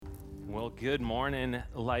Well, good morning,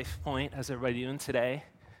 Life Point. How's everybody doing today?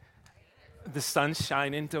 The sun's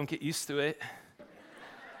shining. Don't get used to it.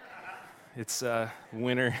 It's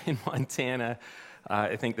winter in Montana,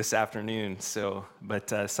 I think this afternoon.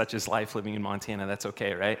 But such is life living in Montana. That's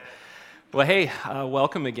okay, right? Well, hey,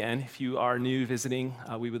 welcome again. If you are new visiting,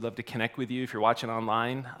 we would love to connect with you. If you're watching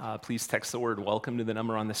online, please text the word welcome to the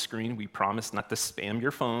number on the screen. We promise not to spam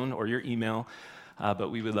your phone or your email.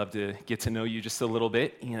 But we would love to get to know you just a little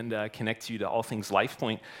bit and connect you to all things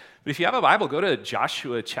LifePoint. But if you have a Bible, go to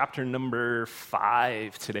Joshua chapter number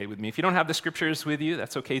 5 today with me. If you don't have the scriptures with you,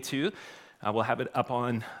 that's okay too. We'll have it up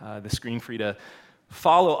on the screen for you to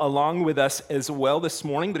follow along with us as well this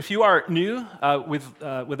morning. But if you are new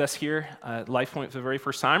with us here at LifePoint for the very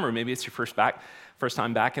first time, or maybe it's your first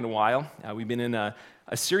time back in a while, we've been in a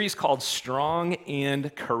series called Strong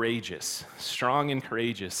and Courageous. Strong and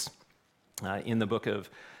Courageous. In the book of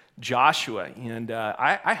Joshua. And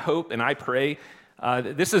I hope and I pray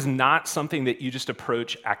that this is not something that you just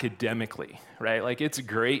approach academically, right? Like, it's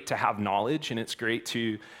great to have knowledge, and it's great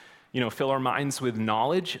to, fill our minds with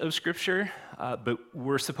knowledge of Scripture, but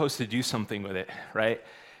we're supposed to do something with it, right?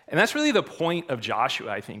 And that's really the point of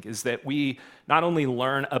Joshua, I think, is that we not only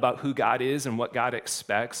learn about who God is and what God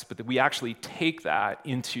expects, but that we actually take that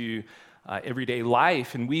into everyday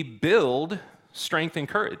life, and we build strength and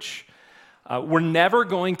courage. We're never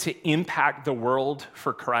going to impact the world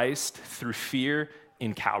for Christ through fear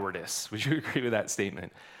and cowardice. Would you agree with that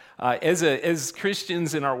statement? As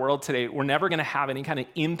Christians in our world today, we're never going to have any kind of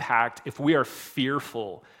impact if we are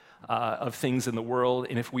fearful of things in the world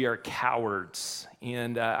and if we are cowards.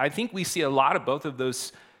 And I think we see a lot of both of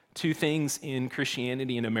those two things in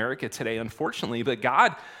Christianity in America today, unfortunately. But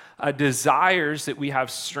God desires that we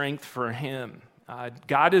have strength for Him.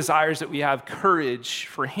 God desires that we have courage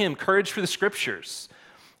for Him, courage for the Scriptures,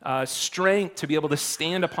 strength to be able to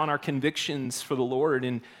stand upon our convictions for the Lord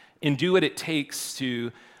and do what it takes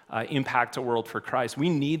to impact a world for Christ. We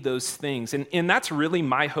need those things. And that's really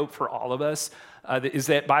my hope for all of us, is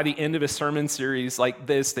that by the end of a sermon series like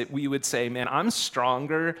this, that we would say, man, I'm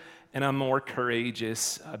stronger and I'm more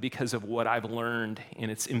courageous because of what I've learned,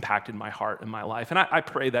 and it's impacted my heart and my life. And I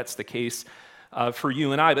pray that's the case for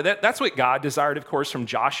you and I. But that's what God desired, of course, from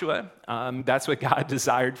Joshua. That's what God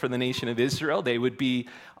desired for the nation of Israel. They would be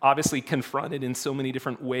obviously confronted in so many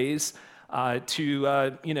different ways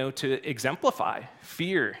to exemplify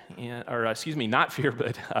fear, not fear,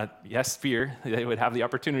 but yes, fear. They would have the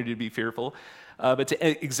opportunity to be fearful, but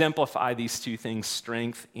to exemplify these two things,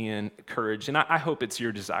 strength and courage. And I hope it's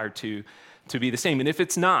your desire to be the same. And if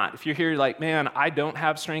it's not, if you're here like, man, I don't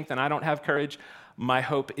have strength and I don't have courage, my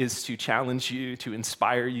hope is to challenge you, to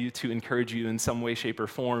inspire you, to encourage you in some way, shape, or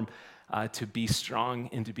form to be strong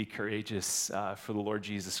and to be courageous for the Lord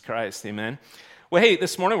Jesus Christ. Amen. Well, hey,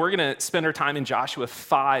 this morning we're going to spend our time in Joshua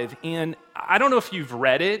 5. And I don't know if you've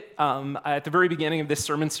read it. At the very beginning of this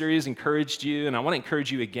sermon series, encouraged you, and I want to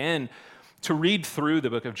encourage you again to read through the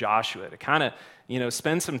book of Joshua, to kind of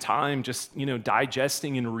spend some time just,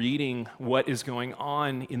 digesting and reading what is going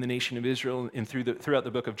on in the nation of Israel and throughout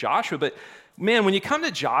the book of Joshua. But man, when you come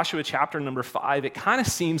to Joshua chapter number 5, it kind of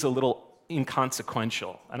seems a little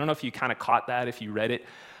inconsequential. I don't know if you kind of caught that if you read it.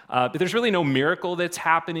 But there's really no miracle that's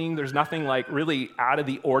happening. There's nothing like really out of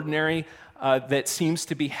the ordinary that seems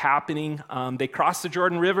to be happening. They cross the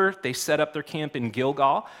Jordan River. They set up their camp in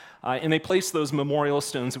Gilgal. And they placed those memorial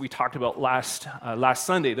stones that we talked about last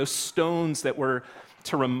Sunday, those stones that were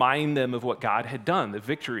to remind them of what God had done, the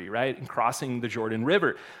victory, right, in crossing the Jordan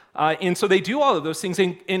River. And so they do all of those things,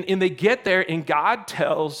 and they get there, and God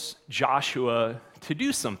tells Joshua to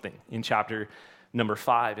do something in chapter number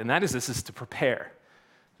 5, and that is this is to prepare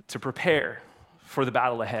for the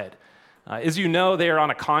battle ahead. As you know, they are on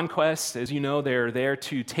a conquest. As you know, they're there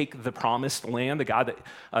to take the promised land,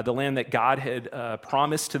 the land that God had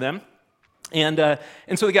promised to them. And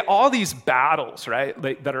so they get all these battles, right,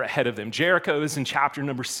 that are ahead of them. Jericho is in chapter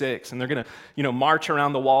number 6, and they're going to, march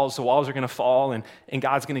around the walls. The walls are going to fall, and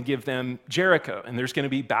God's going to give them Jericho. And there's going to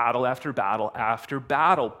be battle after battle after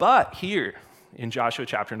battle. But here in Joshua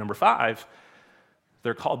chapter number 5,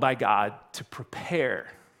 they're called by God to prepare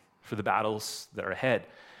for the battles that are ahead.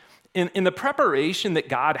 In the preparation that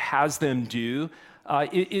God has them do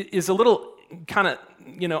is a little kind of,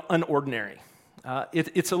 unordinary.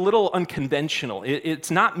 It's a little unconventional. It's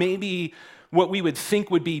not maybe what we would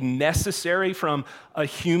think would be necessary from a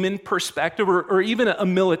human perspective or even a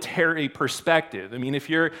military perspective. I mean, if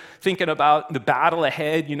you're thinking about the battle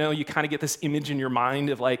ahead, you kind of get this image in your mind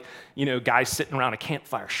of guys sitting around a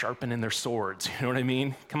campfire sharpening their swords. You know what I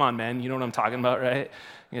mean? Come on, man. You know what I'm talking about, right?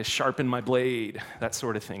 Sharpen my blade, that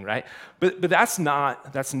sort of thing, right? But that's not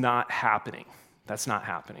happening. That's not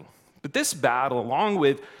happening. But this battle, along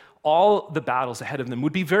with all the battles ahead of them,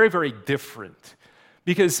 would be very, very different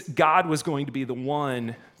because God was going to be the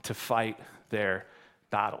one to fight their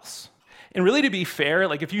battles. And really, to be fair,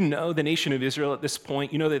 if you know the nation of Israel at this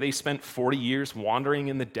point, you know that they spent 40 years wandering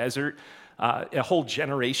in the desert. A whole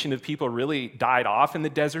generation of people really died off in the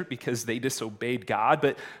desert because they disobeyed God.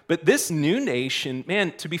 But this new nation,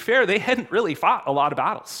 man, to be fair, they hadn't really fought a lot of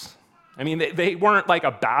battles. I mean, they weren't like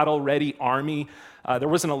a battle-ready army. There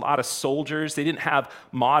wasn't a lot of soldiers. They didn't have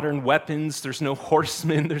modern weapons. There's no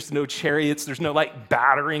horsemen. There's no chariots. There's no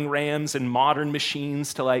battering rams and modern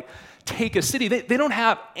machines to take a city. They don't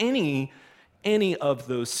have any of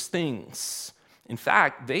those things. In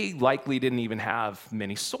fact, they likely didn't even have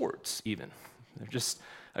many swords even. They're just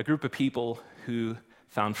a group of people who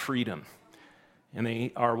found freedom. And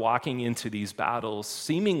they are walking into these battles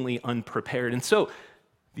seemingly unprepared. And so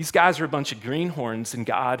these guys are a bunch of greenhorns, and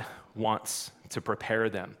God wants to prepare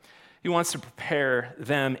them. He wants to prepare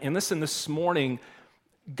them. And listen, this morning,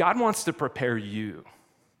 God wants to prepare you.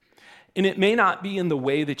 And it may not be in the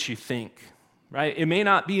way that you think, right? It may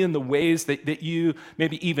not be in the ways that you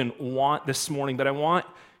maybe even want this morning, but I want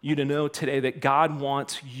you to know today that God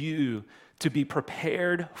wants you to be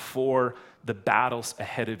prepared for the battles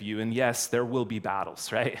ahead of you. And yes, there will be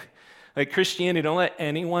battles, right? Christianity,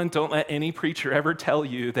 don't let any preacher ever tell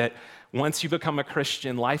you that once you become a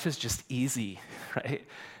Christian, life is just easy, right?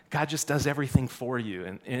 God just does everything for you,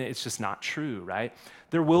 and it's just not true, right?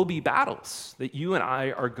 There will be battles that you and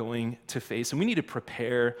I are going to face, and we need to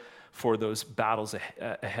prepare for those battles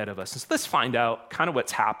ahead of us. And so let's find out kind of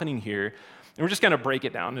what's happening here, and we're just going to break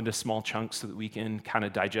it down into small chunks so that we can kind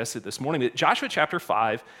of digest it this morning. But Joshua chapter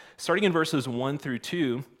 5, starting in verses 1 through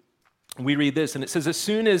 2, we read this, and it says, "As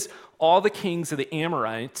soon as all the kings of the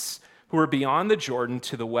Amorites who were beyond the Jordan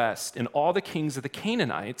to the west, and all the kings of the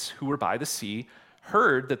Canaanites who were by the sea,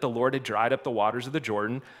 heard that the Lord had dried up the waters of the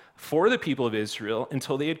Jordan for the people of Israel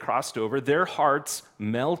until they had crossed over, their hearts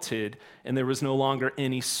melted, and there was no longer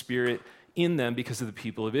any spirit in them because of the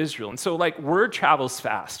people of Israel." And so, word travels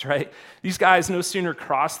fast, right? These guys no sooner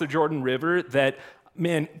cross the Jordan River that,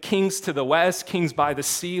 man, kings to the west, kings by the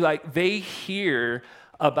sea, they hear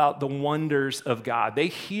about the wonders of God. They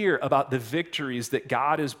hear about the victories that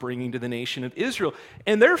God is bringing to the nation of Israel,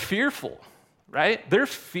 and they're fearful, right? They're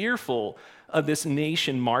fearful of this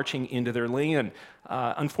nation marching into their land.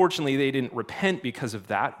 Unfortunately, they didn't repent because of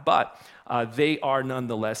that, but they are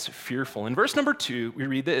nonetheless fearful. In verse number 2, we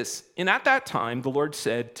read this, "And at that time, the Lord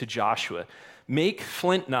said to Joshua, 'Make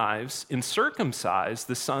flint knives and circumcise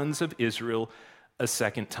the sons of Israel a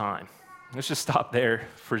second time.'" Let's just stop there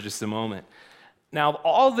for just a moment. Now, of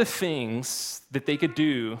all the things that they could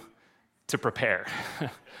do to prepare,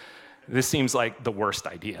 this seems like the worst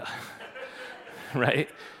idea, right?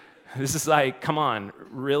 This is come on,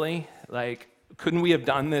 really? Couldn't we have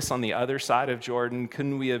done this on the other side of Jordan?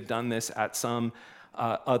 Couldn't we have done this at some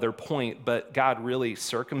other point? But God, really,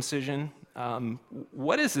 circumcision?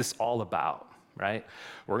 What is this all about, right?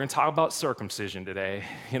 We're going to talk about circumcision today.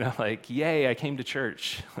 Yay, I came to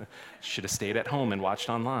church. Should have stayed at home and watched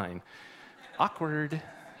online. Awkward,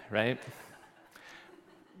 right?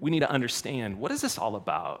 We need to understand, what is this all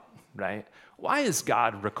about, right? Why is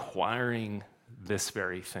God requiring this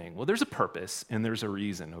very thing? Well, there's a purpose and there's a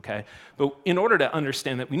reason, okay? But in order to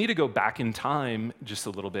understand that, we need to go back in time just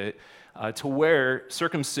a little bit to where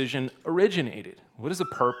circumcision originated. What is the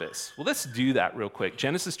purpose? Well, let's do that real quick.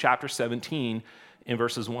 Genesis chapter 17 in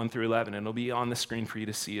verses 1 through 11, and it'll be on the screen for you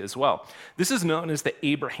to see as well. This is known as the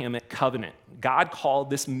Abrahamic covenant. God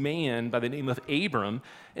called this man by the name of Abram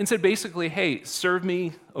and said basically, hey, serve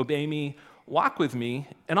me, obey me, walk with me,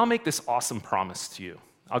 and I'll make this awesome promise to you.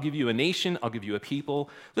 I'll give you a nation, I'll give you a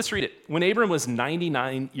people. Let's read it. When Abram was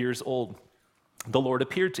 99 years old, the Lord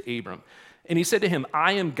appeared to Abram, and he said to him,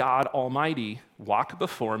 "I am God Almighty, walk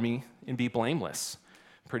before me and be blameless."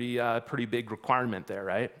 Pretty big requirement there,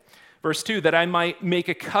 right? Verse 2, "That I might make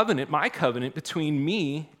a covenant, my covenant, between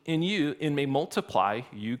me and you, and may multiply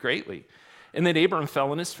you greatly." And then Abram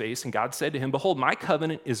fell on his face, and God said to him, "Behold, my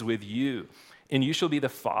covenant is with you, and you shall be the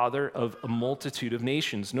father of a multitude of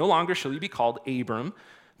nations. No longer shall you be called Abram,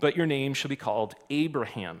 but your name shall be called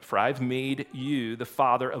Abraham, for I've made you the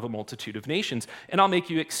father of a multitude of nations, and I'll make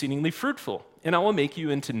you exceedingly fruitful, and I will make you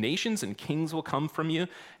into nations, and kings will come from you,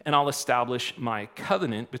 and I'll establish my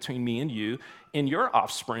covenant between me and you and your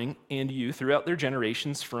offspring and you throughout their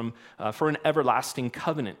generations for an everlasting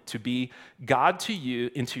covenant, to be God to you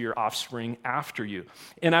and to your offspring after you.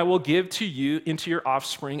 And I will give to you and to your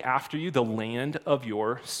offspring after you the land of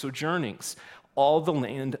your sojournings, all the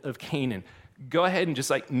land of Canaan. Go ahead and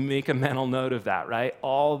just make a mental note of that, right?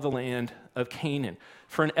 All the land of Canaan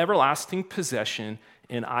for an everlasting possession,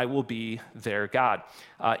 and I will be their God.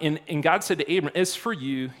 And God said to Abram, as for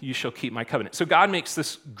you, you shall keep my covenant. So God makes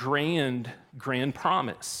this grand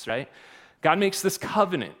promise, right? God makes this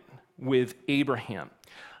covenant with Abraham.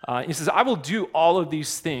 He says, I will do all of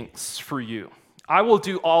these things for you. I will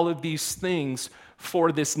do all of these things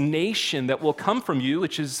for this nation that will come from you,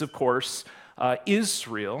 which is, of course,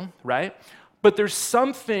 Israel, right? But there's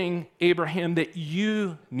something, Abraham, that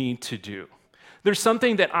you need to do. There's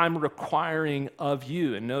something that I'm requiring of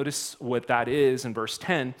you. And notice what that is in verse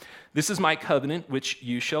 10. This is my covenant, which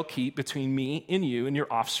you shall keep between me and you and your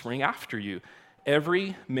offspring after you.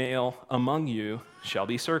 Every male among you shall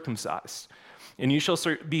be circumcised. And you shall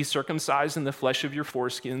be circumcised in the flesh of your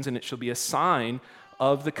foreskins, and it shall be a sign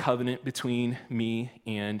of the covenant between me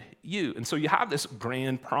and you. And so you have this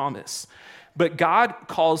grand promise. But God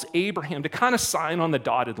calls Abraham to kind of sign on the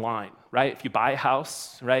dotted line, right? If you buy a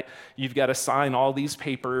house, right, you've got to sign all these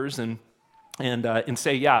papers and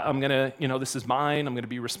say, yeah, I'm going to, this is mine. I'm going to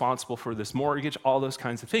be responsible for this mortgage, all those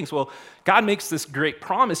kinds of things. Well, God makes this great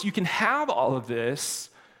promise. You can have all of this,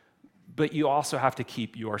 but you also have to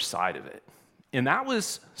keep your side of it. And that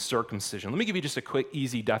was circumcision. Let me give you just a quick,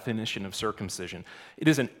 easy definition of circumcision. It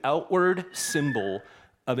is an outward symbol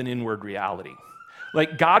of an inward reality.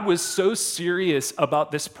 God was so serious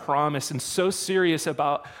about this promise and so serious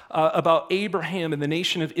about Abraham and the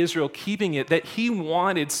nation of Israel keeping it that he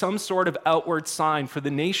wanted some sort of outward sign for the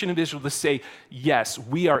nation of Israel to say, yes,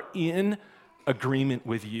 we are in agreement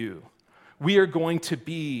with you. We are going to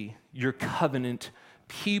be your covenant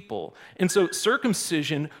people. And so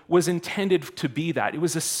circumcision was intended to be that. It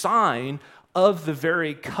was a sign of the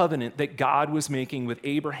very covenant that God was making with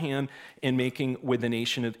Abraham and making with the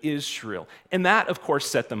nation of Israel. And that, of course,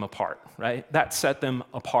 set them apart, right? That set them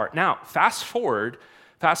apart. Now, fast forward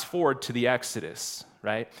to the Exodus,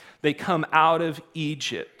 right? They come out of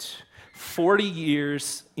Egypt, 40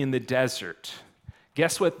 years in the desert.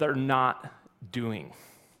 Guess what they're not doing?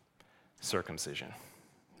 Circumcision,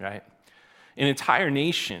 right? An entire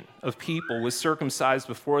nation of people was circumcised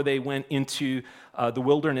before they went into the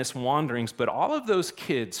wilderness wanderings, but all of those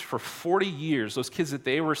kids for 40 years, those kids that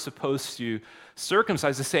they were supposed to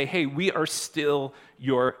circumcise to say, hey, we are still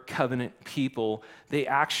your covenant people, they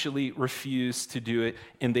actually refused to do it,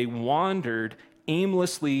 and they wandered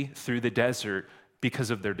aimlessly through the desert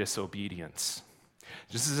because of their disobedience.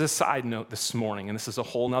 Just as a side note this morning, and this is a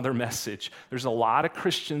whole nother message, there's a lot of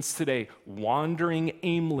Christians today wandering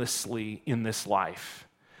aimlessly in this life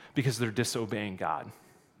because they're disobeying God.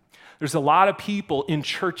 There's a lot of people in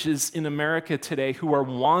churches in America today who are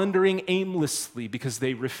wandering aimlessly because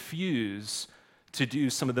they refuse to do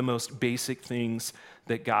some of the most basic things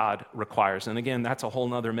that God requires. And again, that's a whole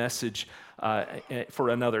nother message for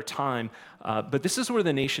another time. But this is where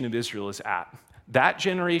the nation of Israel is at. That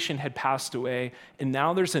generation had passed away, and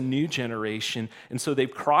now there's a new generation. And so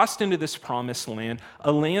they've crossed into this promised land,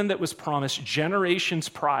 a land that was promised generations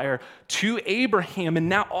prior to Abraham. And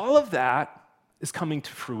now all of that is coming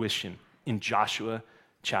to fruition in Joshua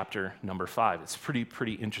chapter number 5. It's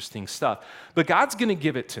pretty interesting stuff. But God's going to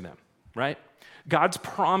give it to them, right? God's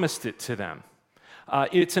promised it to them.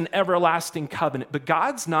 It's an everlasting covenant, but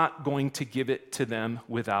God's not going to give it to them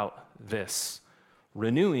without this,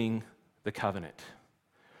 renewing the covenant.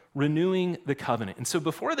 Renewing the covenant. And so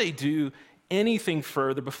before they do anything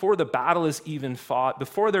further, before the battle is even fought,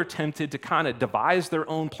 before they're tempted to kind of devise their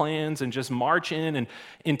own plans and just march in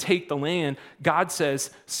and take the land, God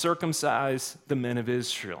says, circumcise the men of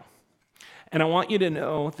Israel. And I want you to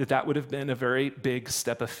know that that would have been a very big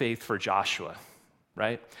step of faith for Joshua,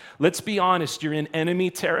 right? Let's be honest, you're in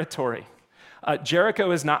enemy territory.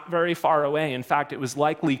 Jericho is not very far away. In fact, it was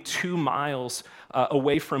likely 2 miles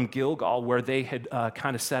away from Gilgal where they had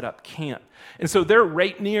kind of set up camp. And so they're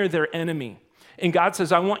right near their enemy. And God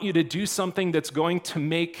says, I want you to do something that's going to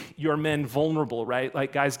make your men vulnerable, right?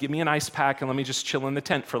 Like, guys, give me an ice pack and let me just chill in the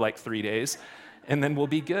tent for 3 days, and then we'll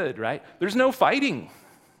be good, right? There's no fighting,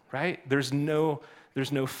 right? There's no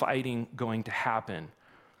fighting going to happen.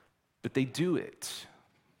 But they do it,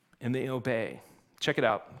 and they obey. Check it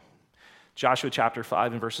out. Joshua chapter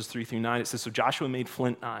 5 and verses 3 through 9, it says, "So Joshua made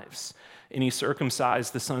flint knives, and he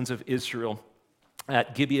circumcised the sons of Israel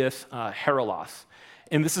at Gibeath Haraloth.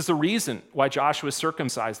 And this is the reason why Joshua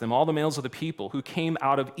circumcised them. All the males of the people who came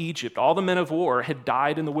out of Egypt, all the men of war had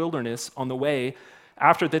died in the wilderness on the way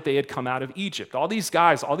after that they had come out of Egypt." All these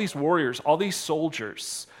guys, all these warriors, all these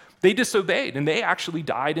soldiers, they disobeyed, and they actually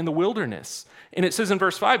died in the wilderness. And it says in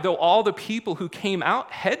verse 5, "Though all the people who came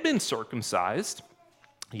out had been circumcised,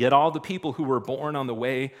 yet all the people who were born on the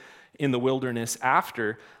way in the wilderness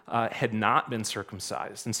after had not been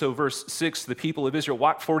circumcised." And so verse 6, "The people of Israel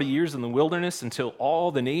walked 40 years in the wilderness until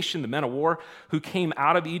all the nation, the men of war who came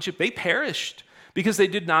out of Egypt, they perished because they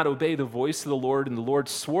did not obey the voice of the Lord. And the Lord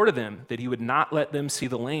swore to them that he would not let them see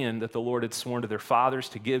the land that the Lord had sworn to their fathers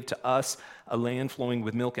to give to us, a land flowing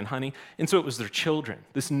with milk and honey." And so it was their children,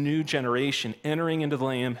 this new generation entering into the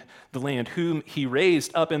land whom he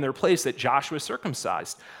raised up in their place that Joshua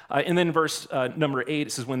circumcised. And then verse number 8,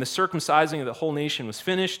 it says, "When the circumcising of the whole nation was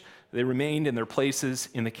finished, they remained in their places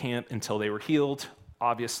in the camp until they were healed,"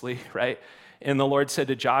 obviously, right? "And the Lord said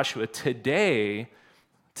to Joshua,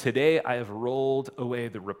 Today I have rolled away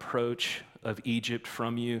the reproach of Egypt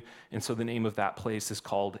from you." And so the name of that place is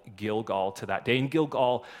called Gilgal to that day. And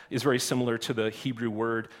Gilgal is very similar to the Hebrew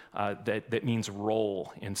word that means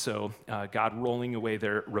roll. And so God rolling away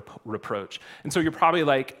their reproach. And so you're probably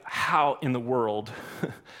like, how in the world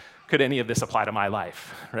could any of this apply to my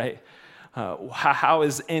life, right? How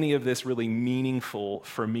is any of this really meaningful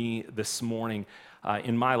for me this morning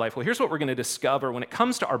in my life? Well, here's what we're going to discover when it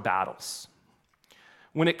comes to our battles.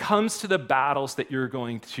 When it comes to the battles that you're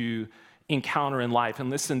going to encounter in life, and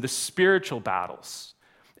listen, the spiritual battles,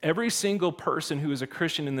 every single person who is a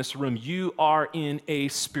Christian in this room, you are in a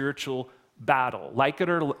spiritual battle. Like it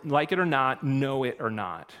or not, know it or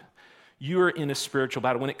not. You are in a spiritual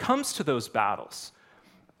battle. When it comes to those battles,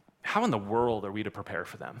 how in the world are we to prepare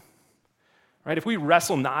for them? Right? If we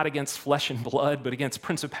wrestle not against flesh and blood, but against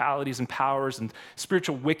principalities and powers and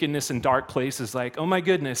spiritual wickedness in dark places, like, oh my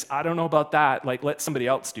goodness, I don't know about that. Like, let somebody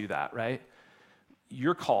else do that, right?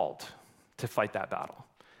 You're called to fight that battle.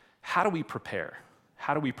 How do we prepare?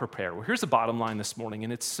 How do we prepare? Well, here's the bottom line this morning,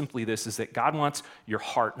 and it's simply this, is that God wants your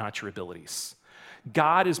heart, not your abilities.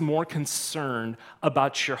 God is more concerned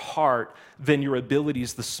about your heart than your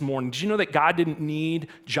abilities this morning. Did you know that God didn't need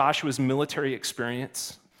Joshua's military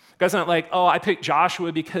experience? God's not like, oh, I picked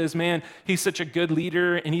Joshua because, man, he's such a good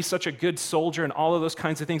leader and he's such a good soldier and all of those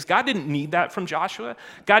kinds of things. God didn't need that from Joshua.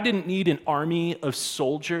 God didn't need an army of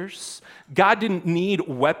soldiers. God didn't need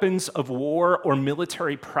weapons of war or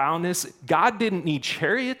military prowess. God didn't need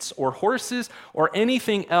chariots or horses or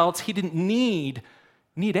anything else. He didn't need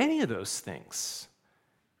any of those things.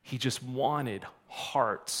 He just wanted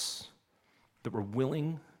hearts that were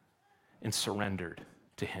willing and surrendered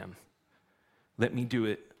to him. Let me do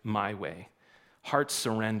it my way. Hearts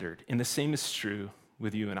surrendered. And the same is true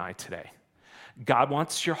with you and I today. God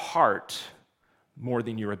wants your heart more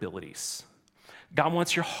than your abilities. God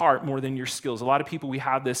wants your heart more than your skills. A lot of people, we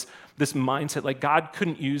have this mindset like God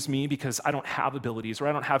couldn't use me because I don't have abilities or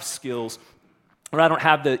I don't have skills or I don't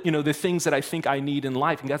have the things that I think I need in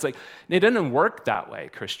life. And God's like, it doesn't work that way,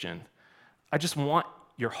 Christian. I just want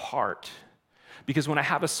your heart. Because when I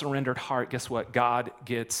have a surrendered heart, guess what? God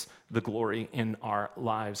gets the glory in our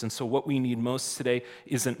lives. And so what we need most today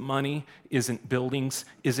isn't money, isn't buildings,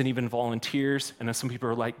 isn't even volunteers. And then some people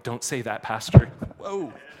are like, don't say that, Pastor.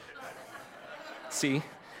 Whoa. See?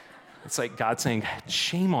 It's like God saying,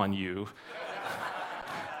 shame on you.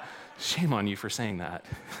 Shame on you for saying that.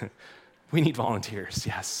 We need volunteers.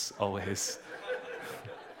 Yes, always.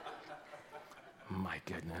 My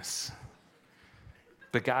goodness.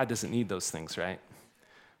 But God doesn't need those things, right?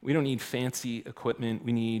 We don't need fancy equipment.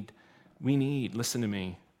 We need, listen to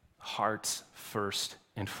me, hearts first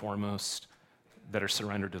and foremost that are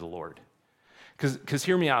surrendered to the Lord. Because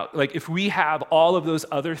hear me out. Like if we have all of those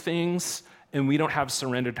other things and we don't have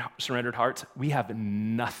surrendered hearts, we have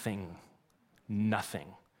nothing. Nothing.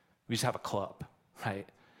 We just have a club, right?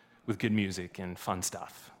 With good music and fun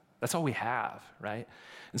stuff. That's all we have, right?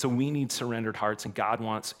 And so we need surrendered hearts, and God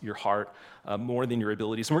wants your heart more than your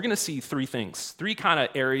abilities. And we're going to see three things, three kind of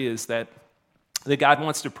areas that God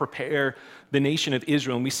wants to prepare the nation of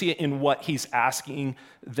Israel. And we see it in what he's asking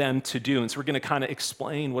them to do. And so we're going to kind of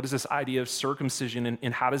explain what is this idea of circumcision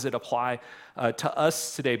and how does it apply to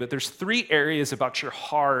us today. But there's three areas about your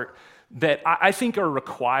heart that I think are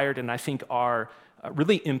required and I think are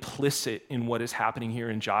really implicit in what is happening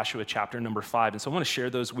here in Joshua chapter number 5. And so I want to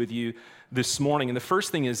share those with you this morning. And the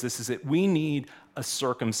first thing is that we need a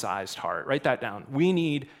circumcised heart. Write that down. We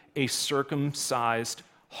need a circumcised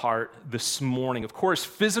heart this morning. Of course,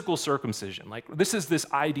 physical circumcision. Like, this is this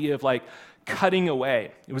idea of like cutting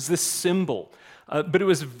away. It was this symbol. But it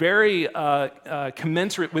was very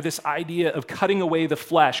commensurate with this idea of cutting away the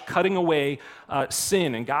flesh, cutting away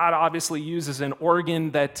sin. And God obviously uses an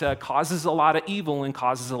organ that causes a lot of evil and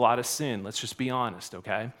causes a lot of sin. Let's just be honest,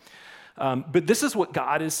 okay? But this is what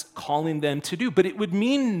God is calling them to do. But it would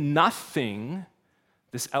mean nothing,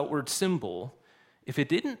 this outward symbol, if it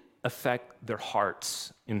didn't affect their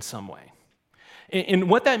hearts in some way. And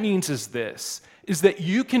what that means is this, is that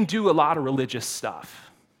you can do a lot of religious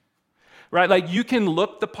stuff, right? Like, you can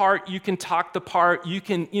look the part, you can talk the part, you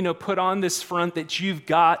can, put on this front that you've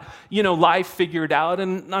got, life figured out.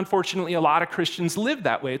 And unfortunately, a lot of Christians live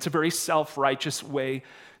that way. It's a very self-righteous way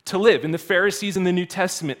to live. And the Pharisees in the New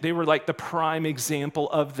Testament, they were like the prime example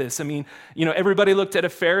of this. I mean, everybody looked at a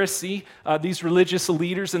Pharisee, these religious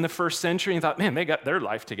leaders in the first century, and thought, man, they got their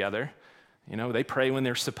life together. They pray when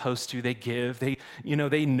they're supposed to, they give, they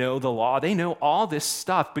know the law, they know all this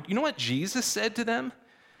stuff. But you know what Jesus said to them?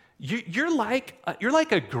 You're like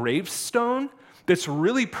a gravestone that's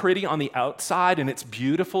really pretty on the outside, and it's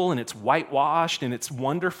beautiful, and it's whitewashed, and it's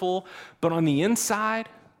wonderful, but on the inside,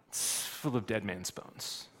 it's full of dead man's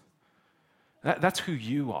bones. That's who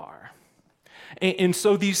you are. And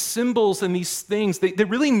so these symbols and these things, they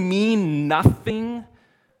really mean nothing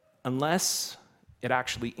unless it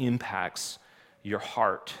actually impacts your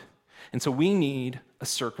heart. And so we need a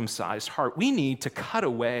circumcised heart. We need to cut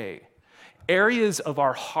away areas of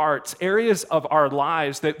our hearts, areas of our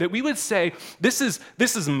lives that we would say, this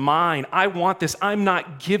is mine. I want this. I'm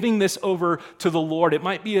not giving this over to the Lord. It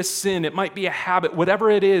might be a sin. It might be a habit,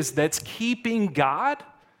 whatever it is that's keeping God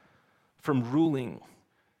from ruling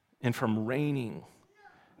and from reigning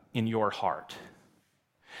in your heart.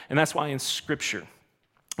 And that's why in Scripture,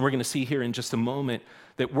 we're going to see here in just a moment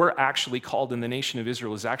that we're actually called, in the nation of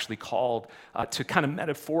Israel is actually called to kind of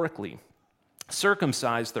metaphorically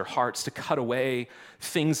circumcise their hearts, to cut away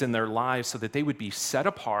things in their lives so that they would be set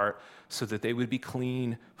apart, so that they would be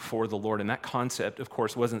clean for the Lord. And that concept, of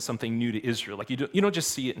course, wasn't something new to Israel. Like, you don't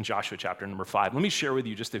just see it in Joshua chapter number 5. Let me share with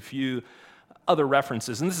you just a few other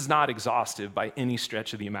references, and this is not exhaustive by any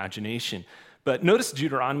stretch of the imagination. But notice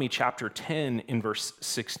Deuteronomy chapter 10 in verse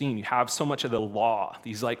 16. You have so much of the law,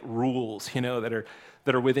 these like rules,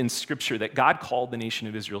 that are within Scripture that God called the nation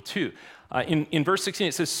of Israel to. In verse 16,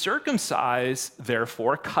 it says, circumcise,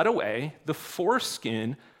 therefore, cut away the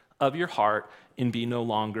foreskin of your heart and be no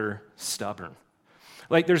longer stubborn.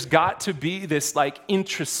 Like, there's got to be this like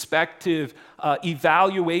introspective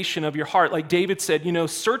evaluation of your heart. Like David said,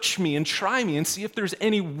 search me and try me and see if there's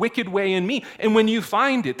any wicked way in me. And when you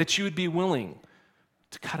find it, that you would be willing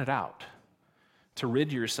to cut it out, to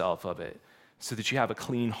rid yourself of it, so that you have a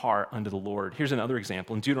clean heart unto the Lord. Here's another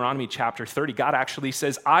example. In Deuteronomy chapter 30, God actually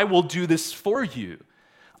says, I will do this for you.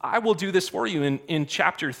 I will do this for you. In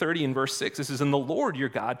chapter 30, in verse 6, it says, and the Lord your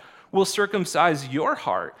God will circumcise your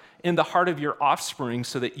heart and the heart of your offspring,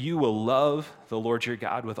 so that you will love the Lord your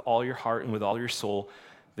God with all your heart and with all your soul,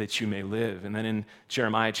 that you may live. And then in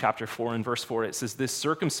Jeremiah chapter 4 and verse 4, it says this,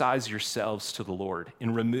 circumcise yourselves to the Lord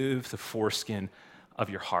and remove the foreskin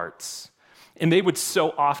of your hearts. And they would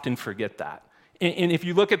so often forget that. And if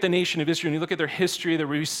you look at the nation of Israel and you look at their history, there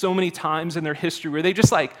were so many times in their history where they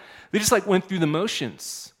just went through the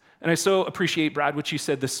motions. And I so appreciate, Brad, what you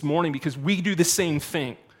said this morning, because we do the same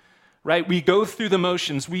thing, right? We go through the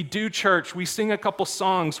motions, we do church, we sing a couple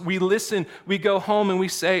songs, we listen, we go home and we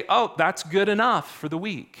say, oh, that's good enough for the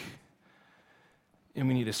week. And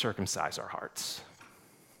we need to circumcise our hearts.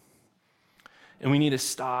 And we need to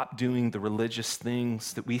stop doing the religious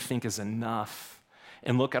things that we think is enough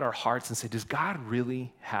and look at our hearts and say, does God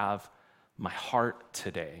really have my heart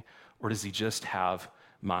today? Or does he just have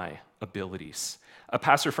my abilities? A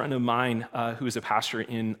pastor friend of mine who is a pastor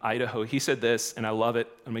in Idaho, he said this, and I love it.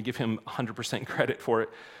 I'm going to give him 100% credit for it.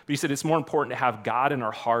 But he said, it's more important to have God in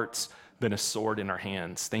our hearts than a sword in our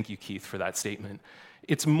hands. Thank you, Keith, for that statement.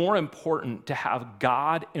 It's more important to have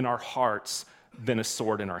God in our hearts than a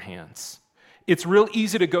sword in our hands. It's real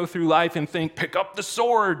easy to go through life and think, pick up the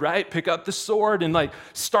sword, right? Pick up the sword and like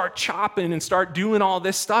start chopping and start doing all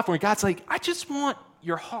this stuff where God's like, I just want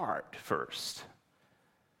your heart first.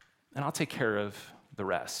 And I'll take care of the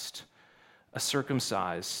rest. A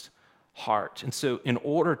circumcised heart. And so in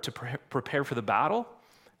order to prepare for the battle,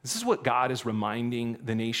 this is what God is reminding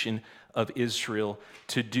the nation of Israel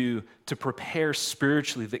to do, to prepare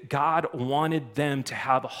spiritually, that God wanted them to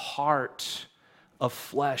have a heart of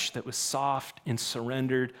flesh that was soft and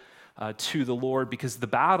surrendered to the Lord, because the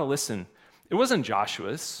battle, listen, it wasn't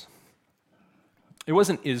Joshua's, it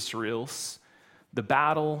wasn't Israel's. The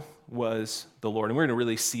battle was the Lord. And we're going to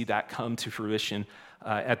really see that come to fruition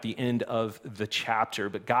at the end of the chapter.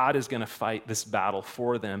 But God is going to fight this battle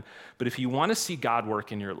for them. But if you want to see God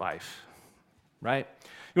work in your life, right?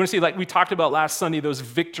 You want to see, like we talked about last Sunday, those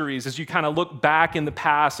victories as you kind of look back in the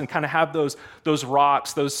past and kind of have those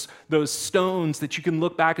rocks, those stones that you can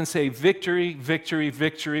look back and say, victory, victory,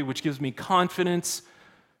 victory, which gives me confidence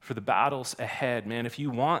for the battles ahead. Man, if you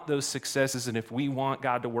want those successes and if we want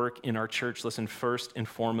God to work in our church, listen, first and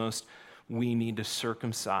foremost, we need to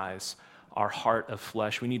circumcise our heart of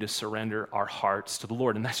flesh. We need to surrender our hearts to the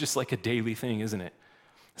Lord. And that's just like a daily thing, isn't it?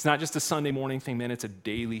 It's not just a Sunday morning thing, man. It's a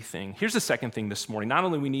daily thing. Here's the second thing this morning. Not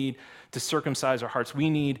only we need to circumcise our hearts, we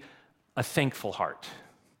need a thankful heart.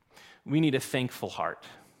 We need a thankful heart.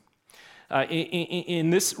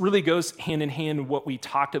 And this really goes hand in hand with what we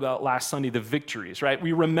talked about last Sunday, the victories, right?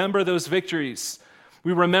 We remember those victories.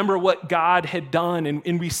 We remember what God had done,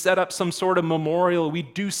 and we set up some sort of memorial. We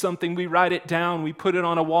do something, we write it down, we put it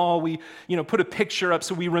on a wall, we put a picture up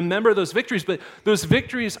so we remember those victories. But those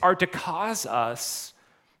victories are to cause us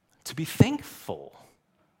to be thankful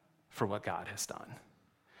for what God has done,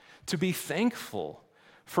 to be thankful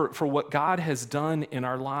for what God has done in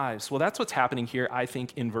our lives. Well, that's what's happening here, I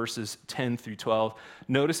think, in verses 10 through 12.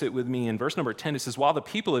 Notice it with me. In verse number 10, it says, while the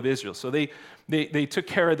people of Israel, so they took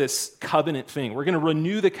care of this covenant thing. We're going to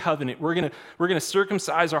renew the covenant. We're going to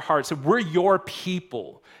circumcise our hearts. So we're your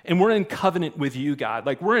people, and we're in covenant with you, God.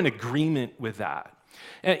 Like, we're in agreement with that.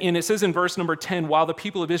 And it says in verse number 10, while the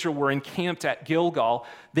people of Israel were encamped at Gilgal,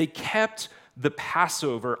 they kept the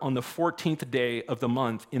Passover on the 14th day of the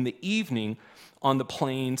month in the evening on the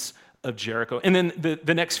plains of Jericho. And then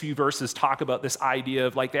the next few verses talk about this idea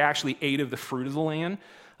of like they actually ate of the fruit of the land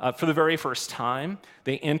for the very first time.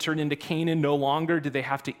 They entered into Canaan. No longer did they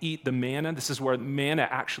have to eat the manna. This is where manna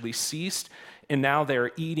actually ceased. And now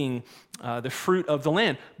they're eating the fruit of the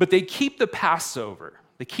land. But they keep the Passover.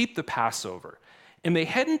 They keep the Passover. And they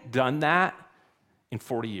hadn't done that in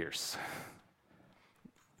 40 years.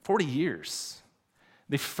 40 years.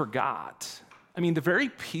 They forgot. I mean, the very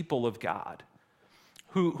people of God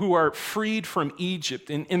who are freed from Egypt,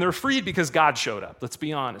 and they're freed because God showed up, let's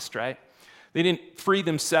be honest, right? They didn't free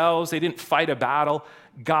themselves, they didn't fight a battle.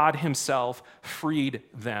 God himself freed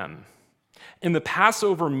them. And the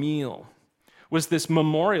Passover meal was this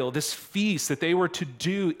memorial, this feast that they were to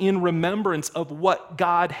do in remembrance of what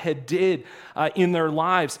God had did in their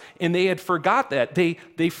lives. And they had forgot that.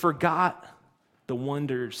 They forgot the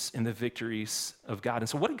wonders and the victories of God. And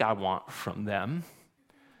so what did God want from them?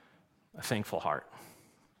 A thankful heart.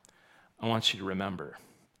 I want you to remember,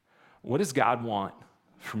 what does God want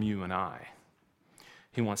from you and I?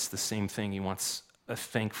 He wants the same thing. He wants a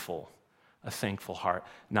thankful heart,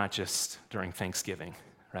 not just during Thanksgiving,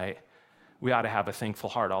 right? We ought to have a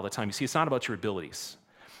thankful heart all the time. You see, it's not about your abilities.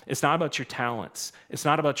 It's not about your talents. It's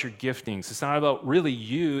not about your giftings. It's not about really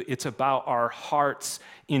you. It's about our hearts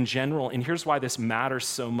in general. And here's why this matters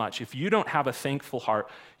so much. If you don't have a thankful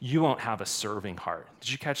heart, you won't have a serving heart.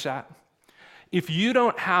 Did you catch that? If you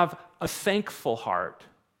don't have a thankful heart,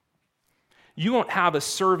 you won't have a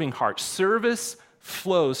serving heart. Service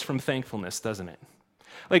flows from thankfulness, doesn't it?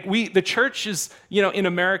 Like the church is, in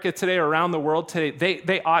America today, or around the world today,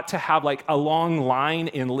 they ought to have like a long line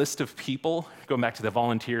and list of people. Going back to the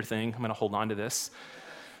volunteer thing, I'm going to hold on to this.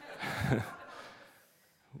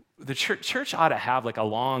 The church ought to have like a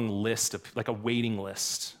long list of, like a waiting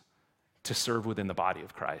list to serve within the body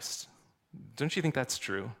of Christ. Don't you think that's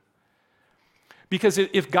true? Because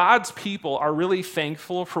if God's people are really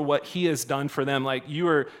thankful for what he has done for them, like you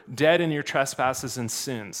are dead in your trespasses and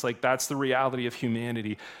sins, like that's the reality of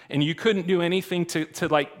humanity. And you couldn't do anything to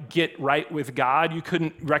like get right with God. You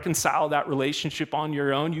couldn't reconcile that relationship on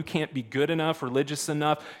your own. You can't be good enough, religious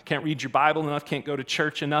enough, can't read your Bible enough, can't go to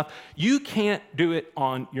church enough. You can't do it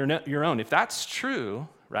on your own. If that's true,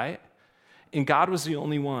 right? And God was the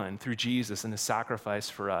only one through Jesus and his sacrifice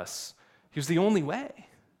for us. He was the only way.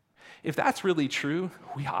 If that's really true,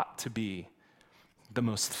 we ought to be the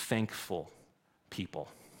most thankful people.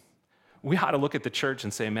 We ought to look at the church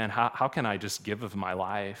and say, man, how can I just give of my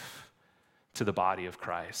life to the body of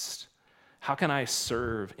Christ? How can I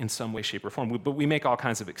serve in some way, shape, or form? But we make all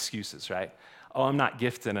kinds of excuses, right? Oh, I'm not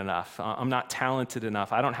gifted enough. I'm not talented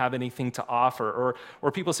enough. I don't have anything to offer.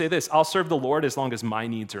 Or people say this, I'll serve the Lord as long as my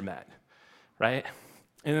needs are met, right?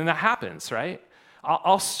 And then that happens, right?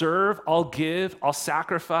 I'll serve, I'll give, I'll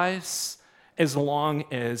sacrifice as long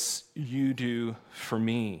as you do for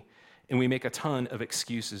me. And we make a ton of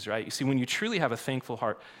excuses, right? You see, when you truly have a thankful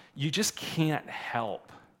heart, you just can't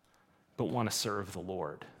help but want to serve the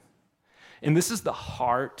Lord. And this is the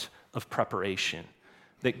heart of preparation.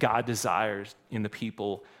 that God desires in the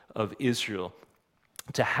people of Israel,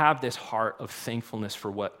 to have this heart of thankfulness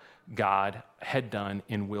for what God had done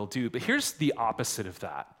and will do. But here's the opposite of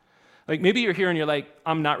that. Like maybe you're here and you're like,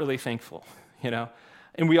 I'm not really thankful, you know?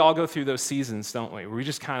 And we all go through those seasons, don't we? Where we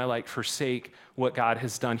just kind of like forsake what God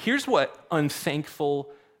has done. Here's what unthankful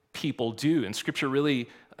people do. And Scripture really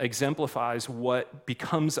exemplifies what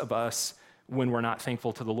becomes of us when we're not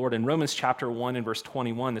thankful to the Lord. In Romans chapter 1 and verse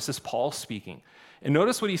 21, this is Paul speaking. And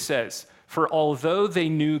notice what he says. For although they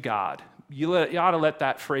knew God, you ought to let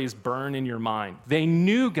that phrase burn in your mind. They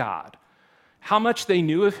knew God. How much they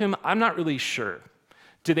knew of him, I'm not really sure.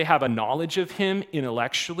 Do they have a knowledge of him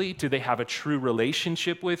intellectually? Do they have a true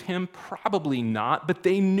relationship with him? Probably not, but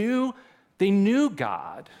they knew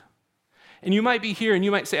God. And you might be here and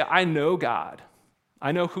you might say, I know God.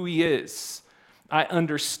 I know who he is. I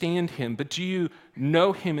understand him, but do you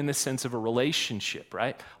know him in the sense of a relationship,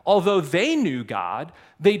 right? Although they knew God,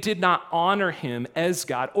 they did not honor him as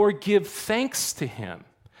God or give thanks to him.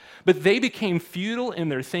 But they became futile in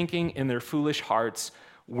their thinking, and their foolish hearts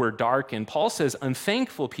were darkened. Paul says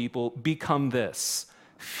unthankful people become this: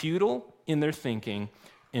 futile in their thinking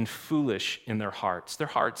and foolish in their hearts. Their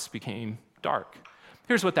hearts became dark.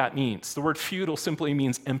 Here's what that means. The word futile simply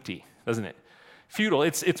means empty, doesn't it? Futile,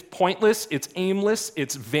 it's pointless, it's aimless,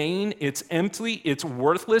 it's vain, it's empty, it's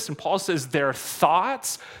worthless. And Paul says their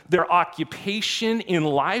thoughts, their occupation in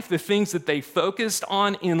life, the things that they focused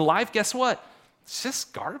on in life, guess what? It's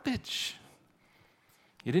just garbage.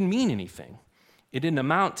 It didn't mean anything. It didn't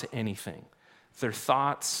amount to anything. Their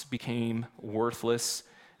thoughts became worthless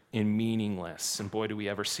and meaningless. And boy, do we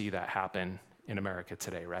ever see that happen in America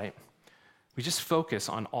today, right? We just focus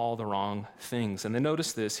on all the wrong things. And then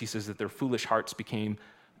notice this, he says that their foolish hearts became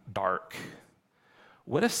dark.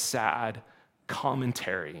 What a sad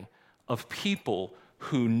commentary of people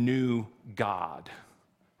who knew God,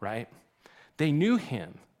 right? They knew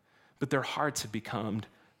him, but their hearts had become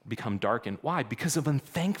darkened. Why? Because of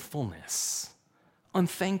unthankfulness.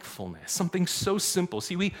 Unthankfulness, something so simple.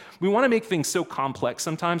 See, we want to make things so complex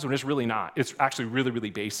sometimes when it's really not. It's actually really, really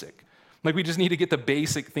basic. Like we just need to get the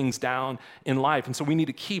basic things down in life. And so we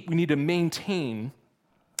need to maintain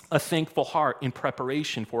a thankful heart in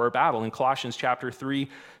preparation for our battle. In Colossians chapter 3,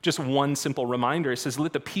 just one simple reminder, it says,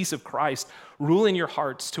 let the peace of Christ rule in your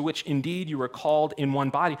hearts, to which indeed you were called in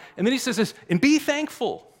one body. And then he says this, and be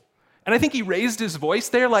thankful. And I think he raised his voice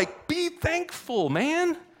there, like, be thankful,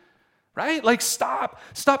 man. Right? Like stop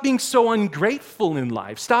being so ungrateful in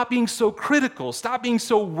life. Stop being so critical. Stop being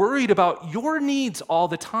so worried about your needs all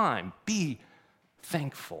the time. Be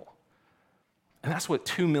thankful. And that's what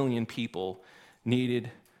 2 million people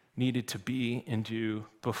needed to be and do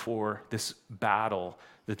before this battle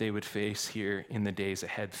that they would face here in the days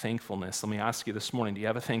ahead. Thankfulness. Let me ask you this morning, do you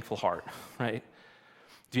have a thankful heart? Right?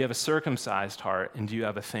 Do you have a circumcised heart, and do you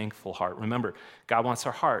have a thankful heart? Remember, God wants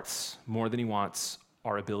our hearts more than he wants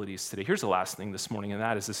our abilities today. Here's the last thing this morning, and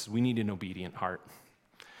that is this: we need an obedient heart.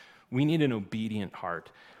 We need an obedient heart.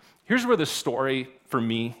 Here's where the story, for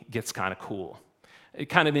me, gets kind of cool.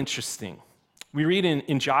 Kind of interesting. We read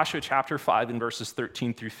in Joshua chapter 5 in verses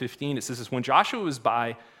 13 through 15, it says this: when Joshua was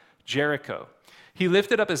by Jericho, he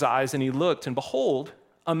lifted up his eyes and he looked, and behold,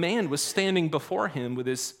 a man was standing before him with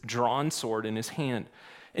his drawn sword in his hand.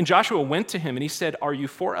 And Joshua went to him and he said, are you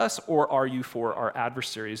for us or are you for our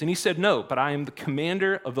adversaries? And he said, no, but I am the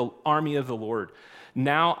commander of the army of the Lord.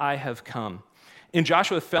 Now I have come. And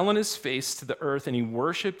Joshua fell on his face to the earth and he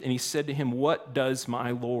worshiped, and he said to him, what does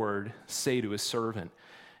my Lord say to his servant?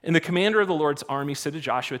 And the commander of the Lord's army said to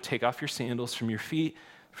Joshua, take off your sandals from your feet,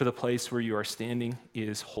 for the place where you are standing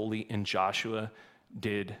is holy. And Joshua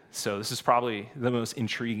did so. This is probably the most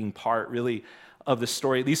intriguing part, really, of the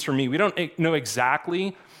story, at least for me. We don't know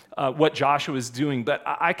exactly what Joshua is doing, but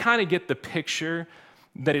I kind of get the picture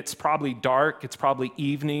that it's probably dark, it's probably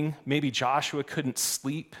evening. Maybe Joshua couldn't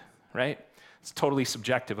sleep, right? It's totally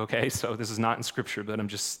subjective, okay? So this is not in Scripture, but I'm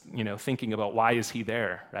just, thinking about why is he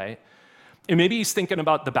there, right? And maybe he's thinking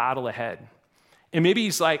about the battle ahead. And maybe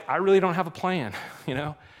he's like, I really don't have a plan,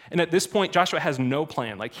 And at this point, Joshua has no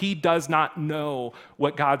plan. Like, he does not know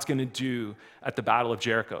what God's going to do at the Battle of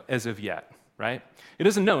Jericho as of yet, right? He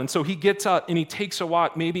doesn't know. And so he gets up and he takes a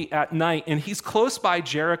walk maybe at night, and he's close by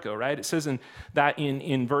Jericho, right? It says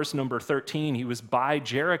in verse number 13, he was by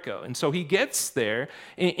Jericho. And so he gets there,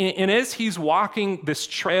 and as he's walking this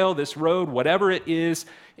trail, this road, whatever it is,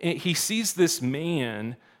 he sees this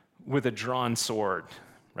man with a drawn sword,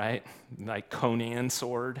 right? Like Conan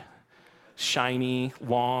sword. Shiny,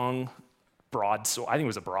 long, broad sword. I think it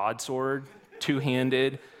was a broadsword,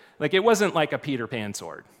 two-handed. Like, it wasn't like a Peter Pan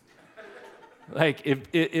sword. Like,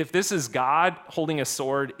 if this is God holding a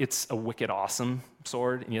sword, it's a wicked awesome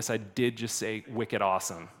sword. And yes, I did just say wicked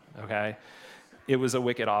awesome, okay? It was a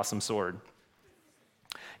wicked awesome sword.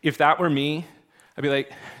 If that were me, I'd be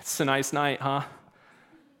like, it's a nice night, huh?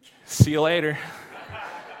 See you later.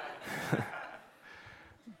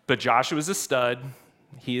 But Joshua's a stud.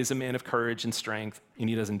 He is a man of courage and strength, and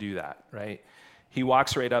he doesn't do that, right? He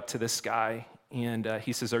walks right up to this guy, and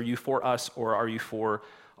he says, are you for us or are you for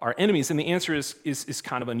our enemies? And the answer is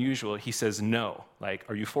kind of unusual. He says, no. Like,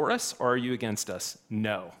 are you for us or are you against us?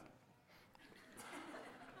 No.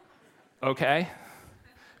 Okay.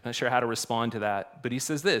 Not sure how to respond to that. But he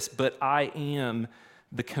says this, but I am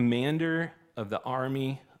the commander of the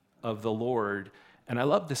army of the Lord. And I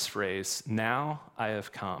love this phrase, now I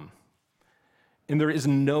have come. And there is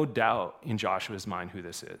no doubt in Joshua's mind who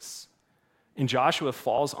this is. And Joshua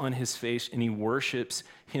falls on his face and he worships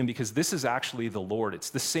him because this is actually the Lord. It's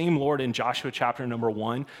the same Lord in Joshua chapter number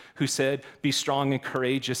 1 who said, be strong and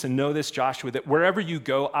courageous. And know this, Joshua, that wherever you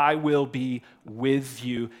go, I will be with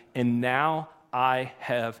you. And now I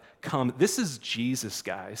have come. This is Jesus,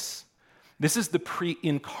 guys. This is the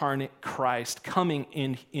pre-incarnate Christ coming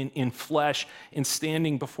in flesh and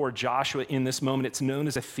standing before Joshua in this moment. It's known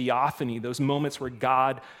as a theophany, those moments where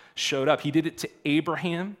God showed up. He did it to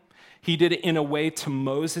Abraham. He did it in a way to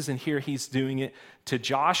Moses, and here he's doing it to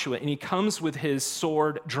Joshua. And he comes with his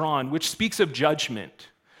sword drawn, which speaks of judgment,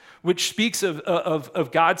 which speaks of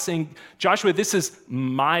God saying, Joshua, this is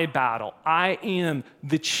my battle. I am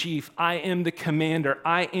the chief. I am the commander.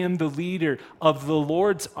 I am the leader of the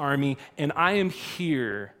Lord's army, and I am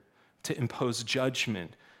here to impose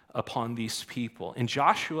judgment upon these people. And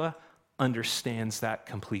Joshua understands that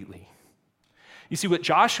completely. You see, what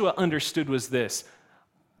Joshua understood was this: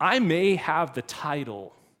 I may have the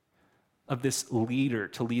title of this leader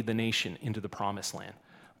to lead the nation into the promised land,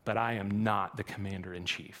 but I am not the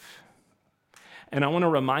commander-in-chief. And I want to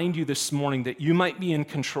remind you this morning that you might be in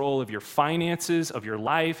control of your finances, of your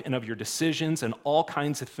life, and of your decisions, and all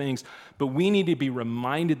kinds of things, but we need to be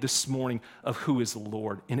reminded this morning of who is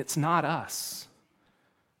Lord, and it's not us.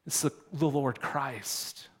 It's the Lord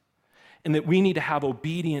Christ. And that we need to have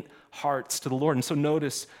obedient hearts to the Lord. And so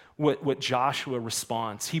notice what Joshua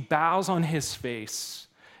responds. He bows on his face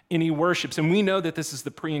and he worships. And we know that this is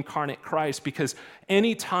the pre-incarnate Christ because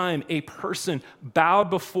anytime a person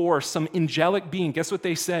bowed before some angelic being, guess what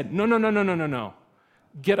they said? No.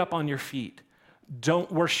 Get up on your feet.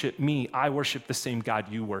 Don't worship me. I worship the same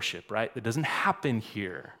God you worship, right? That doesn't happen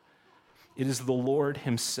here. It is the Lord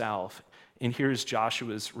himself. And here's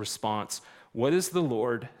Joshua's response. What does the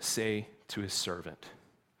Lord say to his servant?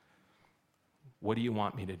 What do you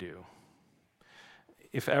want me to do?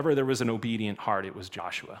 If ever there was an obedient heart, it was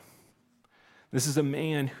Joshua. This is a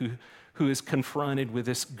man who is confronted with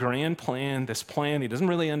this grand plan, this plan he doesn't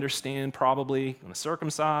really understand probably. I'm going to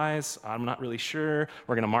circumcise, I'm not really sure.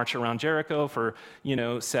 We're going to march around Jericho for,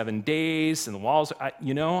 7 days, and the walls,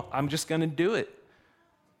 I'm just going to do it.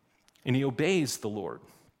 And he obeys the Lord.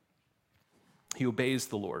 He obeys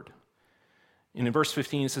the Lord. And in verse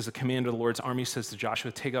 15, it says, the commander of the Lord's army says to Joshua,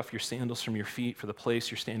 take off your sandals from your feet, for the place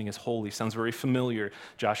you're standing is holy. Sounds very familiar.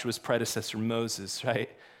 Joshua's predecessor, Moses, right,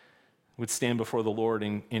 would stand before the Lord,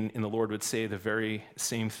 and the Lord would say the very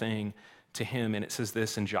same thing to him. And it says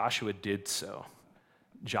this, and Joshua did so.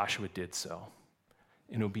 Joshua did so.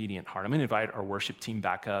 An obedient heart. I'm going to invite our worship team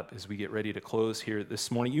back up as we get ready to close here this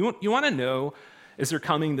morning. You want to know, as they're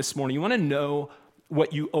coming this morning, you want to know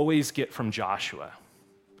what you always get from Joshua.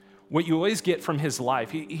 What you always get from his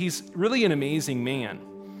life. He's really an amazing man.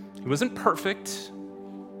 He wasn't perfect.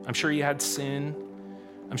 I'm sure he had sin.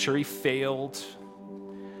 I'm sure he failed.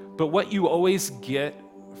 But what you always get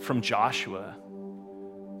from Joshua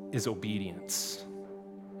is obedience.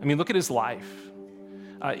 I mean, look at his life.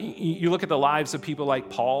 You look at the lives of people like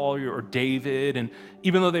Paul or David, and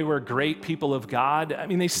even though they were great people of God, I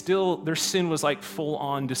mean, their sin was like full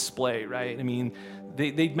on display, right? I mean,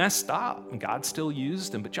 they messed up, and God still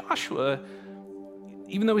used them. But Joshua,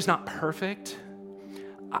 even though he's not perfect,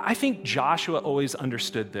 I think Joshua always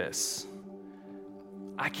understood this.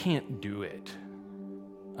 I can't do it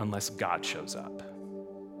unless God shows up.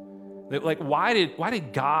 Like, why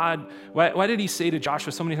did he say to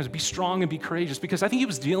Joshua so many times, be strong and be courageous? Because I think he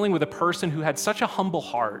was dealing with a person who had such a humble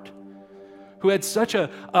heart, who had such a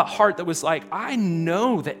heart that was like, I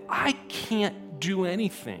know that I can't do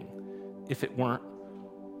anything if it weren't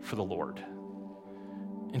for the Lord.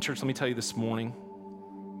 And church, let me tell you this morning,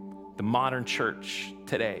 the modern church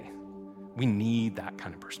today, we need that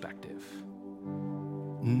kind of perspective.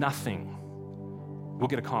 Nothing will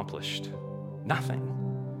get accomplished. Nothing.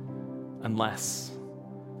 Unless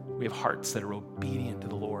We have hearts that are obedient to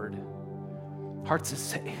the Lord. Hearts that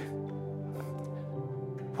say,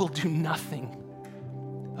 we'll do nothing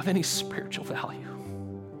of any spiritual value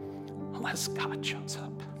unless God shows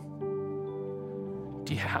up.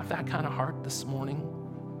 Do you have that kind of heart this morning?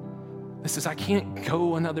 This is, I can't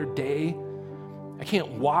go another day. I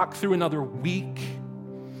can't walk through another week.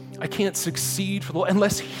 I can't succeed for the Lord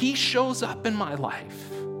unless He shows up in my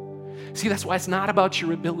life. See, that's why it's not about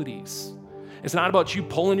your abilities. It's not about you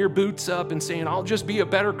pulling your boots up and saying, I'll just be a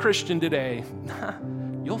better Christian today.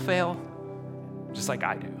 You'll fail, just like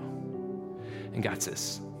I do. And God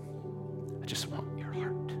says, I just want your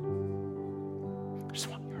heart. I just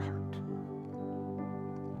want your heart.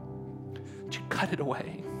 Would you cut it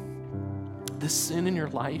away? This sin in your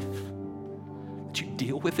life, that you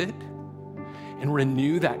deal with it and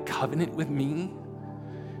renew that covenant with me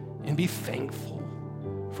and be thankful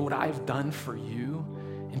for what I've done for you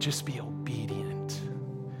and just be obedient.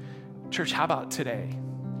 Church, how about today?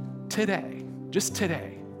 Today, just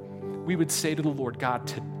today, we would say to the Lord, God,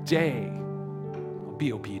 today I'll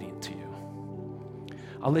be obedient to you.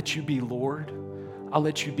 I'll let you be Lord. I'll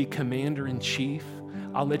let you be commander in chief.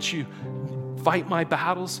 I'll let you fight my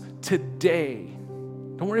battles today.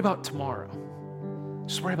 Don't worry about tomorrow.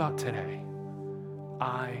 Just worry about today.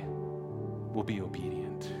 I will be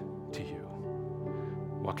obedient to you.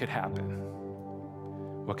 What could happen?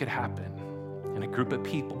 What could happen in a group of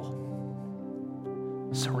people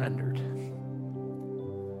surrendered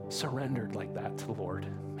like that to the Lord?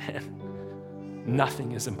 Man,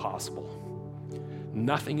 nothing is impossible.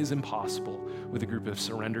 Nothing is impossible with a group of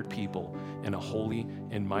surrendered people and a holy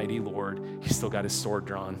and mighty Lord. He's still got his sword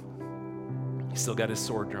drawn. He's still got his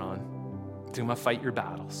sword drawn. He's going to fight your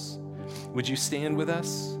battles. Would you stand with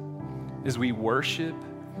us as we worship,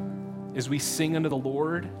 as we sing unto the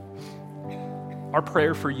Lord? Our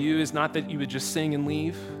prayer for you is not that you would just sing and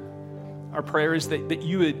leave. Our prayer is that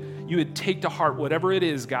you would take to heart whatever it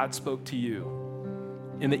is God spoke to you,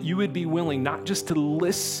 and that you would be willing not just to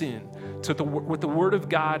listen to what the Word of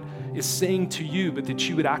God is saying to you, but that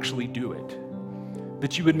you would actually do it,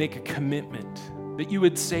 that you would make a commitment, that you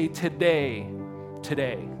would say, today,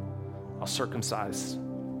 I'll circumcise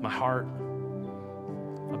my heart.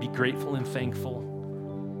 I'll be grateful and thankful,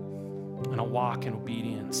 and I'll walk in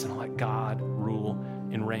obedience, and I'll let God rule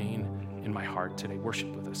and reign in my heart today.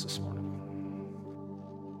 Worship with us this morning.